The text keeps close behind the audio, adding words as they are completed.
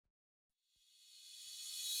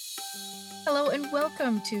Hello and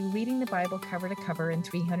welcome to Reading the Bible Cover to Cover in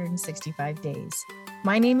 365 Days.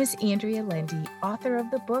 My name is Andrea Lendy, author of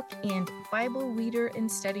the book and Bible reader and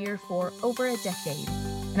studier for over a decade,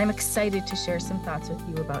 and I'm excited to share some thoughts with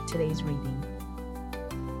you about today's reading.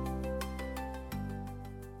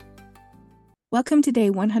 Welcome to day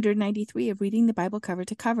 193 of Reading the Bible Cover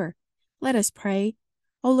to Cover. Let us pray.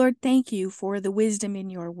 Oh Lord, thank you for the wisdom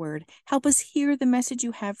in your word. Help us hear the message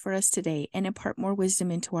you have for us today and impart more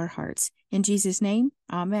wisdom into our hearts. In Jesus' name,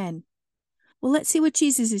 amen. Well, let's see what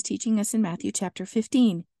Jesus is teaching us in Matthew chapter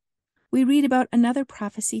 15. We read about another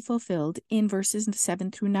prophecy fulfilled in verses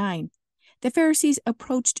 7 through 9. The Pharisees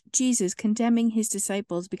approached Jesus condemning his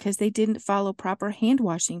disciples because they didn't follow proper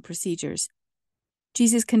hand-washing procedures.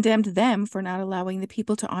 Jesus condemned them for not allowing the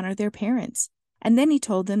people to honor their parents. And then he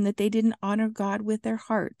told them that they didn't honor God with their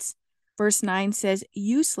hearts. Verse 9 says,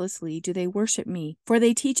 "Uselessly do they worship me, for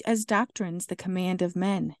they teach as doctrines the command of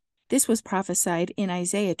men." This was prophesied in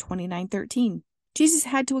Isaiah 29:13. Jesus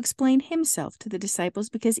had to explain himself to the disciples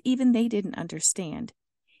because even they didn't understand.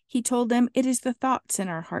 He told them it is the thoughts in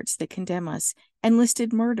our hearts that condemn us, and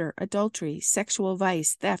listed murder, adultery, sexual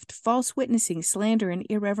vice, theft, false witnessing, slander, and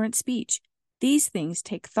irreverent speech. These things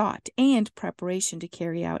take thought and preparation to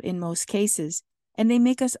carry out in most cases, and they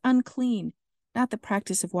make us unclean, not the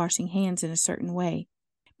practice of washing hands in a certain way.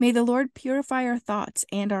 May the Lord purify our thoughts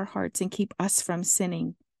and our hearts and keep us from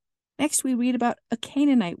sinning. Next, we read about a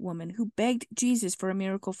Canaanite woman who begged Jesus for a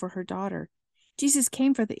miracle for her daughter. Jesus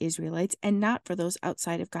came for the Israelites and not for those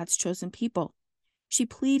outside of God's chosen people. She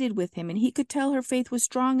pleaded with him, and he could tell her faith was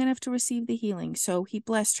strong enough to receive the healing, so he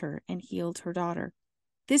blessed her and healed her daughter.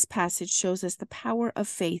 This passage shows us the power of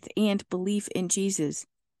faith and belief in Jesus.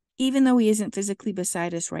 Even though he isn't physically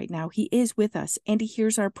beside us right now, he is with us, and he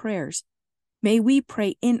hears our prayers. May we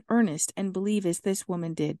pray in earnest and believe as this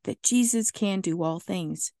woman did, that Jesus can do all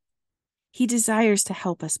things. He desires to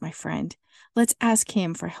help us, my friend. Let's ask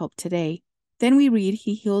him for help today. Then we read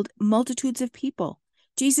he healed multitudes of people.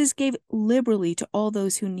 Jesus gave liberally to all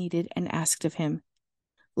those who needed and asked of him.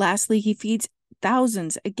 Lastly, he feeds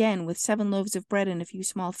thousands again with 7 loaves of bread and a few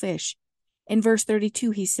small fish. In verse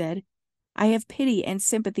 32, he said, "I have pity and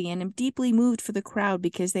sympathy and am deeply moved for the crowd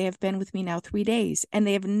because they have been with me now 3 days, and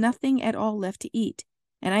they have nothing at all left to eat,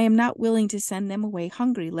 and I am not willing to send them away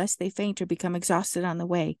hungry lest they faint or become exhausted on the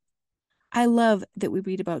way." I love that we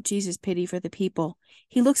read about Jesus' pity for the people.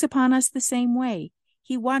 He looks upon us the same way.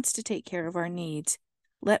 He wants to take care of our needs.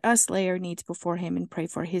 Let us lay our needs before him and pray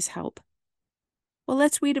for his help. Well,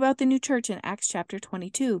 let's read about the new church in Acts chapter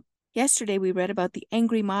 22. Yesterday we read about the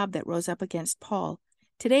angry mob that rose up against Paul.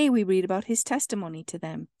 Today we read about his testimony to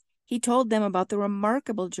them. He told them about the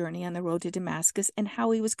remarkable journey on the road to Damascus and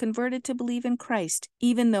how he was converted to believe in Christ,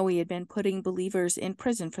 even though he had been putting believers in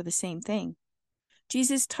prison for the same thing.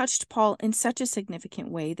 Jesus touched Paul in such a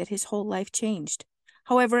significant way that his whole life changed.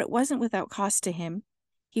 However, it wasn't without cost to him.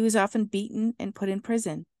 He was often beaten and put in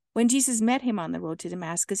prison. When Jesus met him on the road to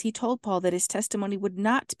Damascus, he told Paul that his testimony would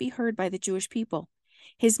not be heard by the Jewish people.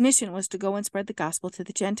 His mission was to go and spread the gospel to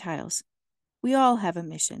the Gentiles. We all have a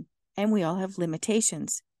mission, and we all have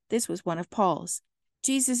limitations. This was one of Paul's.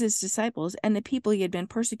 Jesus' disciples and the people he had been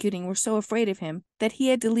persecuting were so afraid of him that he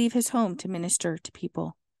had to leave his home to minister to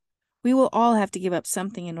people. We will all have to give up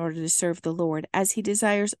something in order to serve the Lord, as he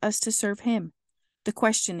desires us to serve him. The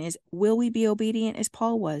question is, will we be obedient as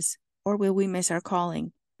Paul was, or will we miss our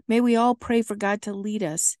calling? May we all pray for God to lead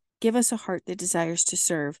us, give us a heart that desires to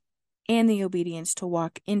serve, and the obedience to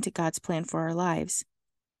walk into God's plan for our lives.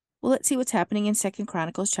 Well, let's see what's happening in II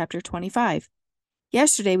Chronicles chapter 25.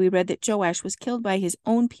 Yesterday we read that Joash was killed by his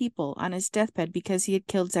own people on his deathbed because he had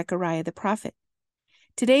killed Zechariah the prophet.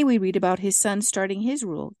 Today we read about his son starting his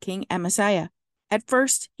rule, King Amaziah. At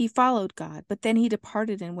first he followed God, but then he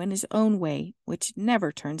departed and went his own way, which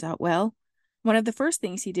never turns out well. One of the first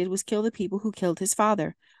things he did was kill the people who killed his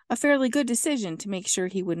father, a fairly good decision to make sure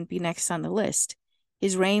he wouldn't be next on the list.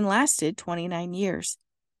 His reign lasted 29 years.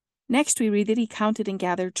 Next we read that he counted and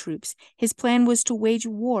gathered troops. His plan was to wage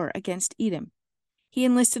war against Edom. He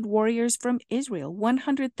enlisted warriors from Israel,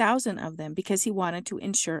 100,000 of them, because he wanted to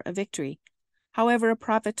ensure a victory. However, a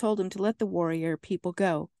prophet told him to let the warrior people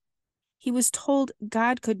go. He was told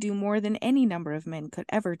God could do more than any number of men could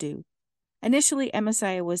ever do. Initially,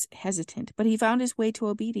 Amaziah was hesitant, but he found his way to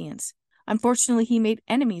obedience. Unfortunately, he made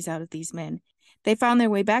enemies out of these men. They found their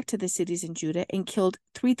way back to the cities in Judah and killed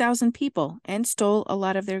 3,000 people and stole a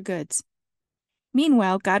lot of their goods.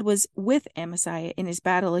 Meanwhile, God was with Amaziah in his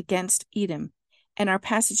battle against Edom, and our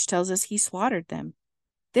passage tells us he slaughtered them.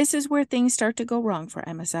 This is where things start to go wrong for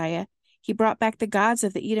Amaziah. He brought back the gods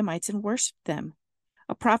of the Edomites and worshipped them.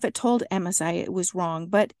 A prophet told Amaziah it was wrong,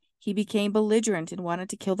 but He became belligerent and wanted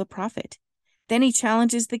to kill the prophet. Then he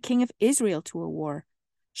challenges the king of Israel to a war.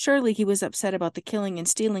 Surely he was upset about the killing and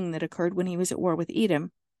stealing that occurred when he was at war with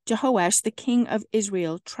Edom. Jehoash, the king of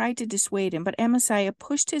Israel, tried to dissuade him, but Amaziah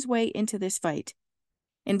pushed his way into this fight.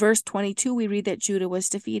 In verse 22, we read that Judah was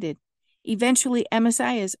defeated. Eventually,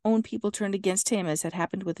 Amaziah's own people turned against him, as had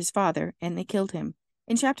happened with his father, and they killed him.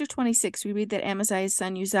 In chapter 26, we read that Amaziah's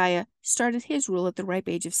son Uzziah started his rule at the ripe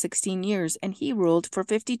age of 16 years, and he ruled for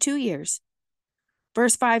 52 years.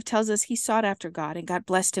 Verse 5 tells us he sought after God, and God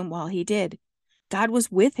blessed him while he did. God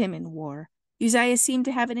was with him in war. Uzziah seemed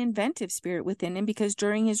to have an inventive spirit within him because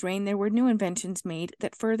during his reign there were new inventions made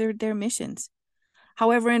that furthered their missions.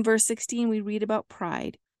 However, in verse 16, we read about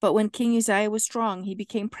pride. But when King Uzziah was strong, he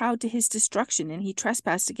became proud to his destruction, and he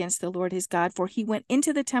trespassed against the Lord his God, for he went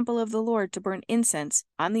into the temple of the Lord to burn incense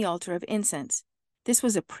on the altar of incense. This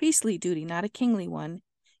was a priestly duty, not a kingly one.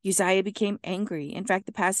 Uzziah became angry. In fact,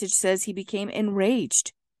 the passage says he became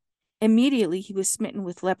enraged. Immediately, he was smitten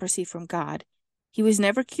with leprosy from God. He was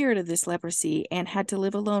never cured of this leprosy and had to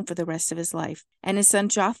live alone for the rest of his life, and his son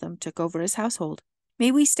Jotham took over his household.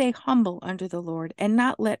 May we stay humble under the Lord and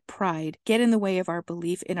not let pride get in the way of our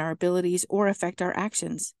belief in our abilities or affect our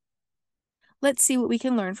actions. Let's see what we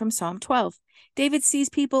can learn from Psalm 12. David sees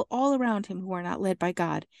people all around him who are not led by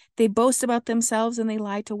God. They boast about themselves and they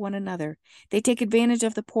lie to one another. They take advantage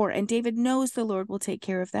of the poor, and David knows the Lord will take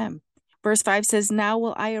care of them. Verse 5 says, "Now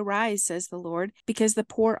will I arise, says the Lord, because the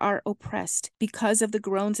poor are oppressed, because of the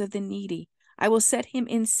groans of the needy. I will set him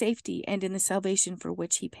in safety and in the salvation for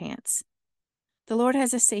which he pants." The Lord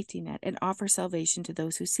has a safety net and offers salvation to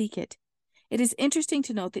those who seek it. It is interesting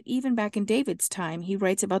to note that even back in David's time, he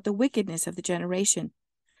writes about the wickedness of the generation.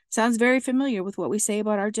 Sounds very familiar with what we say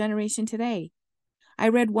about our generation today. I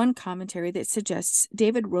read one commentary that suggests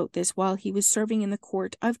David wrote this while he was serving in the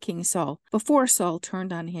court of King Saul, before Saul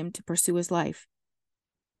turned on him to pursue his life.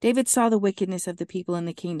 David saw the wickedness of the people in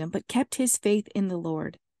the kingdom, but kept his faith in the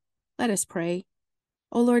Lord. Let us pray.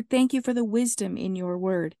 O Lord, thank you for the wisdom in your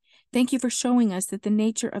word. Thank you for showing us that the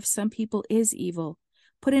nature of some people is evil.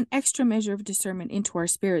 Put an extra measure of discernment into our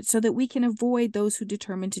spirits so that we can avoid those who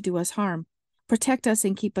determine to do us harm. Protect us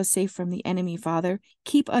and keep us safe from the enemy, Father.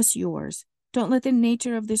 Keep us yours. Don't let the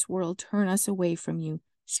nature of this world turn us away from you.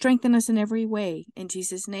 Strengthen us in every way. In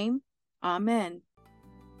Jesus' name, amen.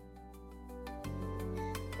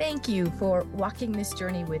 Thank you for walking this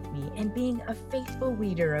journey with me and being a faithful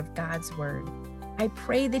reader of God's Word. I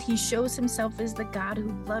pray that He shows Himself as the God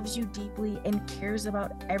who loves you deeply and cares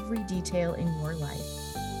about every detail in your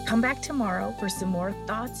life. Come back tomorrow for some more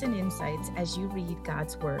thoughts and insights as you read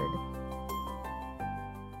God's Word.